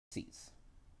seats.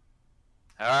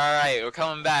 All right, we're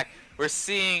coming back. We're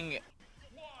seeing.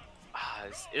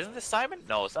 Isn't this Simon?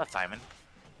 No, it's not Simon.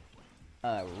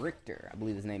 Richter, I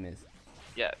believe his name is.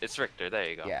 Yeah, it's Richter. There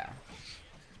you go. Yeah.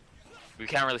 We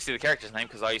can't really see the character's name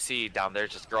because all you see down there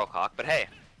is just Girlcock. But hey.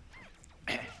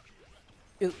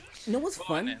 You know what's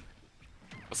fun?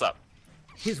 What's up?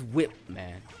 His whip,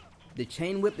 man. The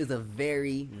chain whip is a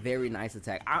very, very nice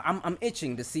attack. I'm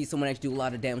itching to see someone actually do a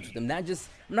lot of damage with them. I'm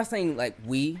not saying like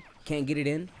we can't get it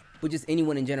in, but just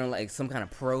anyone in general, like some kind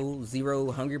of pro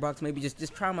Zero Hungry Box maybe.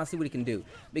 Just try him out, see what he can do.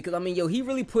 Because I mean, yo, he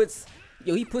really puts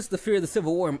the fear of the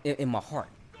Civil War in my heart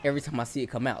every time I see it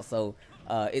come out. So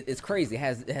it's crazy.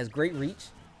 It has great reach,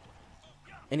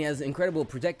 and he has an incredible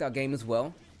projectile game as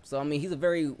well. So I mean, he's a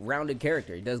very rounded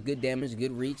character. He does good damage,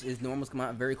 good reach. His normals come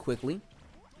out very quickly.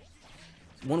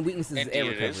 One weakness is air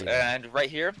recovery. And right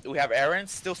here, we have Aaron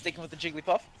still sticking with the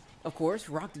Jigglypuff. Of course,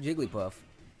 rock the Jigglypuff.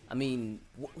 I mean,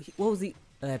 what was he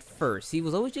at first? He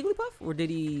was always Jigglypuff, or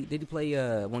did he play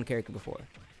one character before?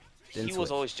 He was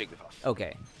always Jigglypuff.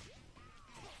 Okay.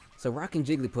 So rocking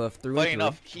Jigglypuff through Funny and through.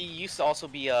 enough, he used to also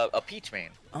be a Peach main.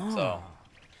 Oh. So.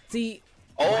 See.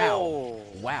 Oh.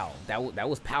 Wow. That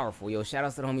was powerful, yo. Shout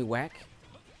outs to the homie Whack.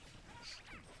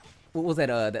 What was that?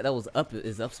 That was up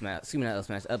smash. Excuse me, not up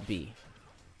smash. Up B.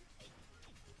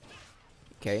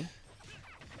 Okay.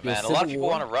 Man, a lot of people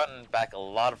want to run back a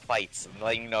lot of fights. I'm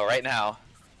letting you know right now.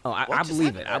 Oh, I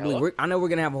believe it. I know we're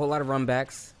gonna have a whole lot of run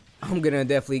backs. I'm gonna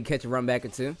definitely catch a run back or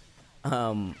two.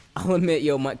 I'll admit,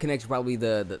 yo, my connection's probably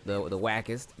the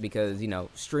wackest because you know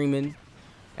streaming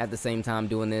at the same time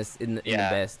doing this isn't the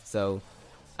best. So,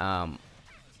 I'm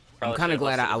kind of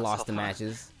glad I lost the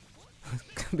matches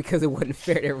because it wasn't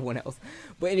fair to everyone else.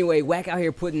 But anyway, Whack out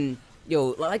here putting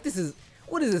like this is.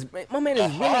 What is this? My man is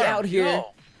really out here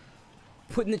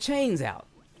putting the chains out.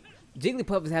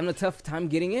 Jigglypuff is having a tough time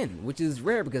getting in, which is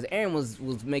rare because Aaron was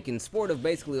making sport of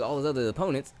basically all his other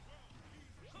opponents.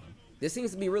 This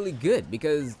seems to be really good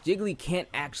because Jiggly can't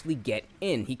actually get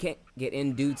in. He can't get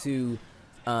in due to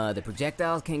the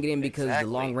projectiles, can't get in because of the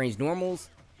long-range normals.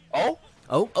 Oh,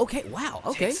 okay, wow,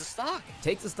 okay. Takes the stock.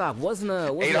 Takes the stock. Wasn't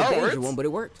a danger one, but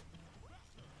it worked.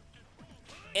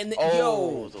 And the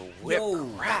whip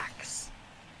cracks.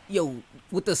 Yo,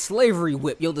 with the slavery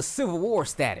whip, yo, the Civil War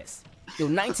status. Yo,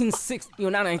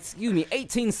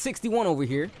 1861 over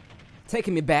here.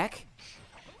 Taking me back.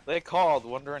 They called,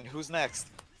 wondering who's next.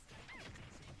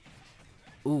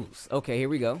 Ooh, okay, here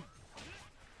we go.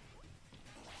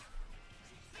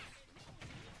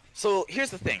 So, here's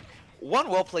the thing. One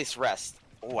well-placed rest.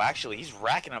 Oh, actually, he's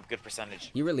racking up good percentage.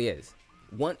 He really is.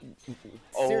 One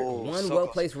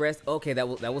well-placed rest. Okay, that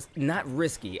was not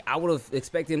risky. I would have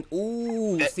expected him.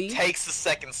 Ooh, see? Takes the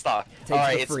second stock. All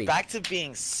right, it's back to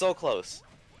being so close.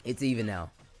 It's even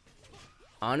now.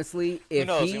 Honestly, if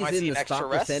he's in the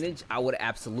stock percentage, I would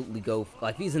absolutely go.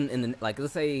 Like, if he's in the like,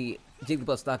 let's say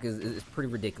Jigglypuff stock is pretty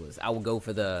ridiculous. I'd go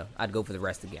for the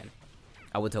rest again.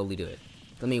 I would totally do it.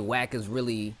 I mean, Whack is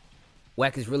really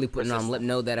putting on. Let him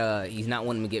know that he's not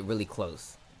wanting to get really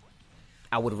close.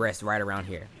 I would rest right around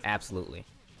here. Absolutely.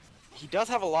 He does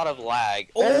have a lot of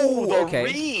lag. Oh, the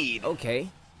read. Okay.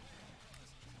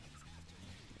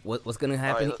 What's gonna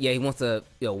happen? Right, yeah, he wants to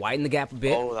widen the gap a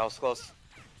bit. Oh, that was close.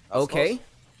 Okay.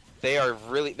 They're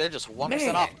just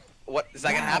 1% off. What is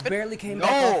that gonna happen? Barely came back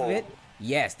off of it.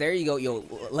 Yes, there you go. Yo,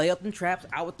 lay up them traps.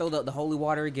 I would throw the holy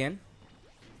water again.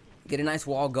 Get a nice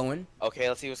wall going. Okay,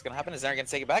 let's see what's gonna happen. Is Aaron gonna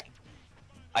take it back?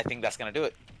 I think that's gonna do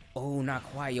it. Oh, not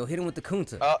quite. Yo, hit him with the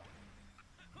Kunta.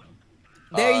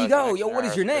 There you go. Yo, what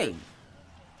is your name?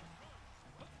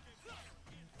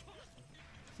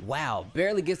 Wow,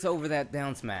 barely gets over that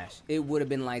down smash. It would have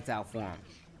been lights out for him.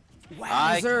 Wow,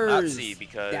 I cannot see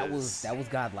because that was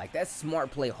godlike. That's smart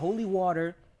play. Holy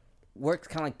water works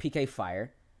kind of like PK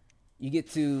fire. You get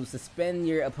to suspend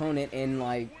your opponent in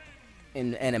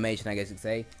animation, I guess you could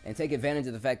say, and take advantage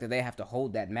of the fact that they have to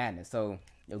hold that madness. So,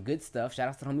 good stuff. Shout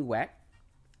out to homie Whack.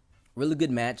 Really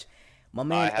good match. My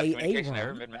man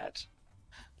AA match.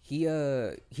 He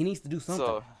needs to do something.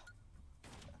 So,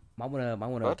 might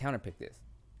wanna counter pick this.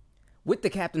 With the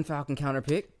Captain Falcon counter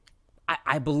pick,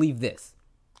 I believe this.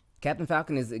 Captain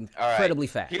Falcon is incredibly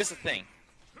fast. Here's the thing.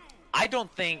 I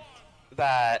don't think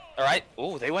that. All right.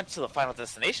 Oh, they went to the Final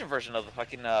Destination version of the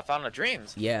fucking Fountain of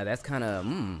Dreams. Yeah, that's kind of.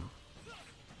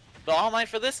 The online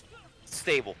for this,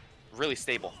 stable, really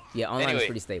stable. Yeah, online is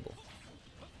pretty stable.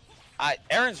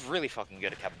 Aaron's really fucking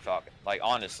good at Captain Falcon. Like,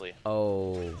 honestly.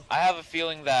 Oh. I have a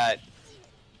feeling that,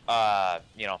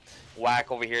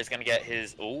 Whack over here is gonna get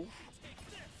his. Ooh.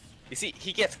 You see,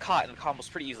 he gets caught in the combos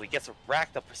pretty easily. Gets a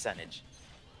racked up percentage.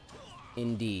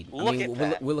 Indeed. Look at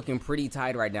that. We're looking pretty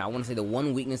tight right now. I want to say the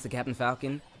one weakness to Captain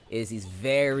Falcon is he's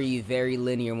very, very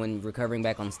linear when recovering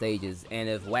back on stages. And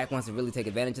if Whack wants to really take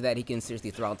advantage of that, he can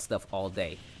seriously throw out stuff all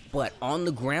day. But on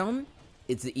the ground,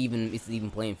 it's an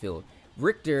even playing field.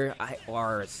 Richter,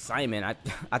 or Simon,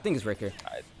 I think it's Richter.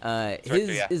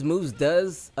 His moves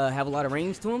does have a lot of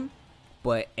range to him,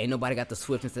 but ain't nobody got the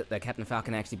swiftness that Captain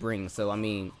Falcon actually brings. So, I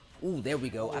mean, ooh, there we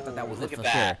go. I thought that was it for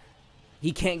sure.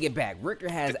 He can't get back. Richter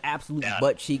has absolute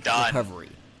butt cheek recovery.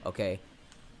 Okay.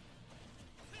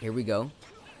 Here we go.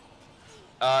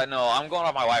 No, I'm going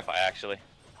on my Wi-Fi actually.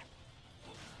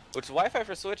 Which Wi-Fi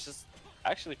for Switch is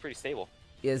actually pretty stable.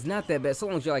 Yeah, it's not that bad, so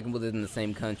long as you're like within the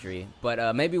same country.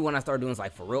 But maybe when I start doing this,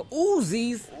 like for real,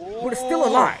 Uzis, but it's still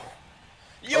alive.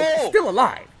 Yo, it's still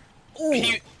alive. Ooh,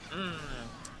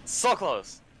 so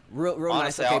close. Real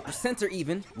honestly, nice. Okay, percents are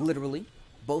even, literally,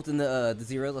 both in the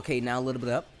zeros. Okay, now a little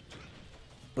bit up,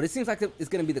 but it seems like it's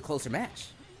gonna be the closer match.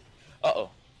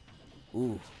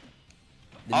 Ooh.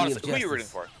 Honestly, who are you rooting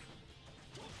for?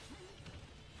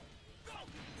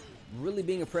 Really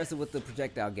being impressive with the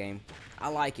projectile game. I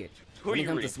like it. When it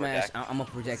comes to Smash, I'm a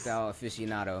projectile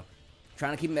aficionado.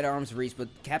 Trying to keep him at arm's reach, but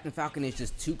Captain Falcon is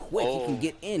just too quick. He can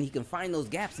get in. He can find those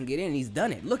gaps and get in. And he's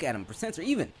done it. Look at him. Percents are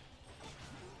even.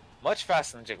 Much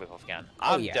faster than Jigglypuff can.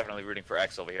 I'm definitely rooting for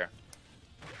X over here.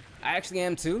 I actually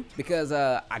am too, because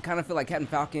I kind of feel like Captain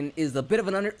Falcon is a bit of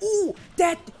an under. Ooh,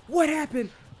 what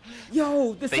happened?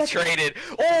 Yo, they traded.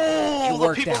 Oh,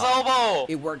 the people's elbow.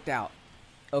 It worked out.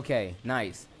 Okay,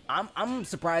 nice. I'm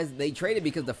surprised they traded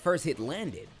because the first hit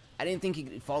landed. I didn't think he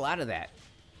could fall out of that.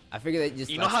 I figured they just.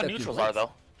 You know how neutrals are,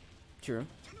 though. True.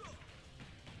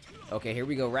 Okay, here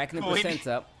we go. Racking the percents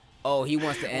up. Oh, he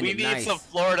wants to end it. We need some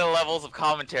Florida levels of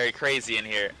commentary crazy in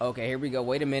here. Okay, here we go.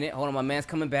 Wait a minute. Hold on, my man's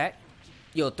coming back.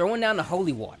 Yo, throwing down the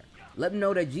holy water. Let him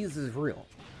know that Jesus is real.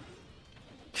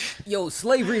 Yo,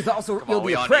 slavery is also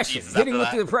the oppression. Hitting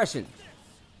with the oppression.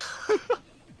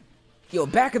 Yo,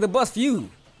 back of the bus feud.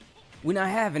 We're not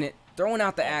having it. Throwing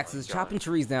out the axes, chopping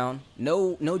trees down.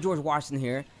 No George Washington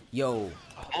here. Yo.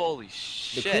 Holy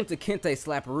shit. The Kunta Kinte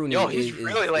slapperoonie. Yo, he's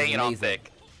really laying it on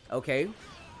thick. Okay.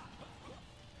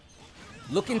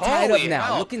 Looking tied up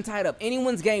now. Looking tied up.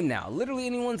 Anyone's game now. Literally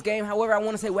anyone's game. However, I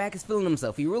want to say Whack is feeling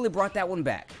himself. He really brought that one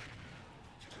back.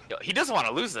 Yo, he doesn't want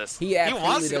to lose this. He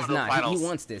absolutely does not. He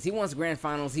wants this. He wants grand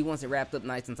finals. He wants it wrapped up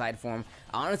nice and tight for him.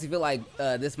 I honestly feel like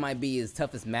this might be his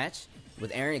toughest match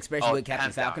with Aaron, especially with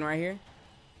Captain Falcon right here.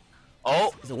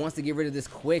 So wants to get rid of this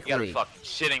quickly. You gotta be fucking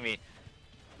shitting me.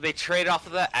 They trade off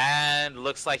of that, and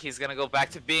looks like he's gonna go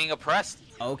back to being oppressed.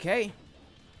 Okay.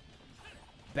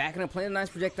 Back in a playing a nice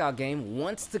projectile game.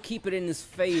 Wants to keep it in his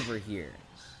favor here.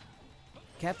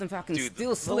 Captain Falcon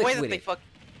still slick with it.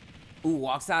 Ooh,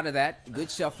 walks out of that.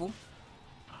 Good shuffle.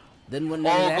 Then when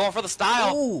going for the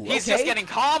style. Ooh, he's just getting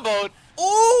comboed.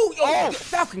 Ooh, yo,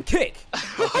 Falcon kick.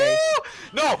 Okay.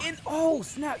 No.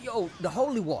 Snap, yo, the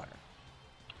holy water.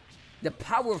 The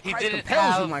power of Christ didn't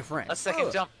compels have you, my friend. A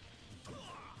second jump.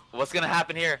 What's gonna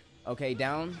happen here? Okay,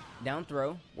 down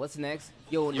throw. What's next?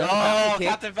 Yo,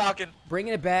 Captain Falcon.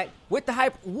 Bringing it back with the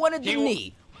hype. Wanted the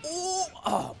knee. Ooh,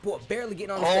 oh boy, barely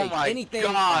getting on the stage. My Anything?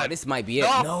 God. Oh, this might be it.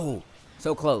 No,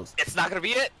 so close. It's not gonna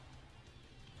be it.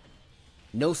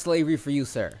 No slavery for you,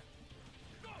 sir.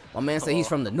 My man said he's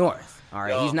from the north. All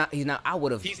right, he's not. I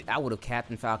would have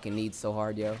Captain Falcon kneed so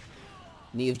hard, yo.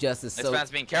 Knee of justice. This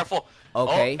man's being careful.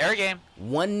 Okay. Air game.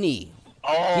 One knee.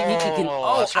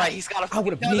 That's right. He's got a. I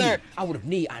would have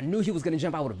kneed. I knew he was gonna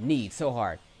jump. I would have kneed so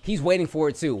hard. He's waiting for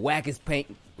it too. Whack is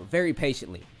very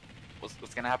patiently.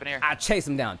 What's gonna happen here? I chase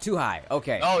him down too high.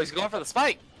 Okay. Oh, he's going for the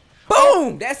spike.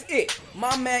 Boom! That's it.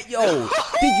 My man, yo,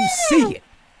 did you see it?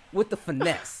 With the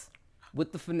finesse.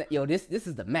 Yo, this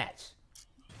is the match.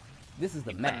 This is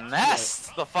the match. Finesse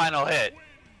the final hit.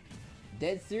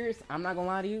 Dead serious? I'm not gonna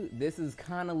lie to you. This is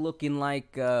kind of looking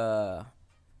like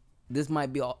this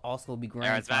might be also be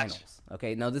grand finals. Match.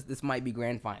 Okay, no, this might be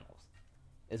grand finals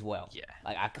as well. Yeah.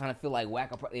 Like I kind of feel like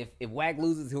Whack. If Whack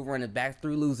loses, he'll run it back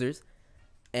through losers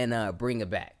and bring it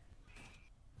back.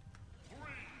 3,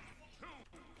 2, 1,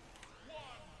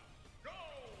 go!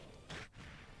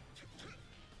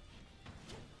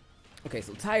 Okay,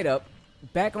 so tied up.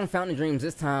 Back on Fountain of Dreams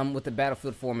this time with the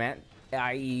Battlefield format,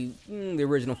 i.e. The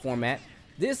original format.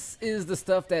 This is the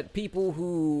stuff that people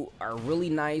who are really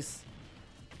nice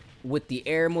with the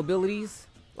air mobilities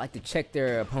like to check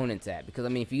their opponents at. Because, I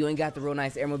mean, if you ain't got the real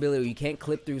nice air mobility or you can't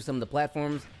clip through some of the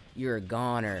platforms, you're a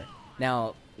goner.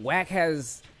 Now, Whack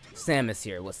has Samus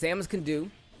here. What Samus can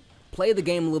do, play the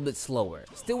game a little bit slower.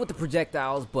 Still with the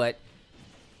projectiles, but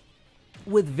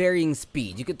with varying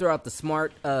speed. You could throw out the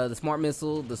smart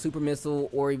missile, the super missile,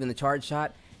 or even the charge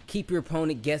shot. keep your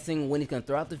opponent guessing when he's gonna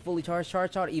throw out the fully charged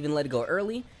charge shot, even let it go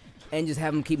early, and just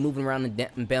have him keep moving around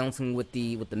and bouncing with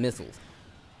the missiles.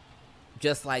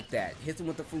 Just like that. Hits him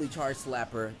with the fully charged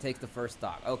slapper, takes the first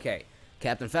stock. Okay,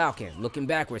 Captain Falcon looking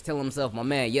backwards, telling himself, my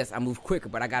man, yes, I move quicker,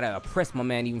 but I gotta oppress my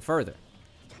man even further.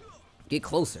 Get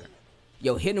closer.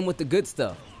 Yo, hit him with the good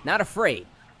stuff. Not afraid.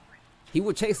 He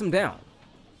will chase him down.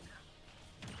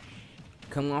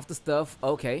 Coming off the stuff.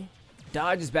 Okay.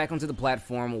 Dodges back onto the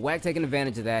platform. Whack taking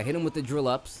advantage of that. Hit him with the drill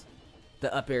ups.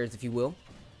 The up airs, if you will.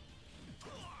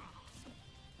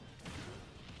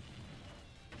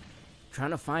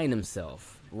 Trying to find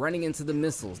himself. Running into the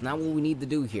missiles. Not what we need to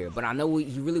do here. But I know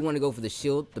he really want to go for the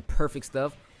shield. The perfect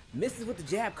stuff. Misses with the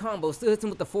jab combo. Still hits him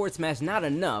with the forward smash. Not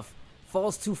enough.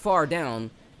 Falls too far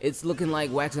down. It's looking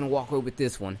like Whack's going to walk away with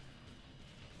this one.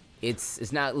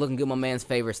 It's not looking good in my man's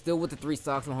favor. Still with the 3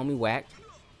 stocks on homie Whack.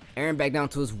 Aaron back down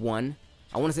to his 1.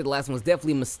 I want to say the last one was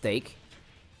definitely a mistake.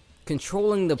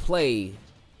 Controlling the play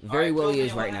very well he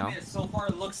is right now. So far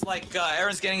it looks like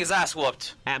Aaron's getting his ass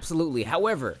whooped. Absolutely.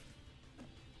 However,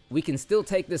 we can still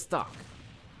take this stock.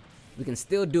 We can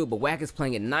still do it, but Whack is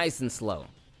playing it nice and slow.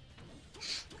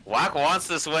 Whack wants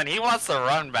this win. He wants the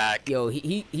run back. Yo,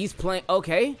 he's playing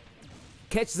okay.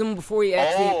 Catches him before he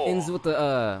actually ends with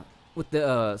the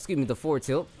excuse me, the forward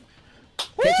tilt.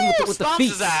 Catch him with the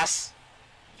feet. His ass.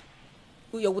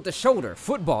 Yo, with the shoulder,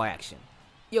 football action.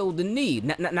 Yo, the knee,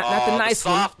 not the nice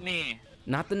one. Soft knee.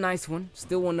 Not the nice one.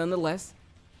 Still one nonetheless.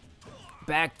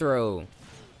 Back throw.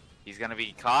 He's gonna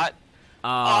be caught.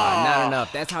 Not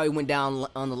enough. That's how he went down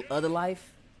on the other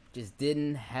life. Just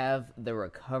didn't have the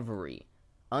recovery.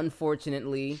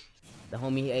 Unfortunately, the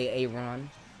homie Aaron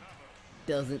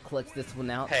doesn't clutch this one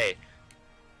out. Hey.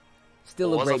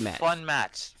 Still a great match. Fun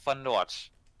match. Fun to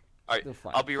watch. Alright,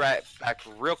 I'll be right back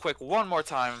real quick one more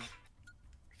time.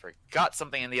 Forgot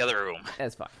something in the other room.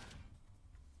 That's fine.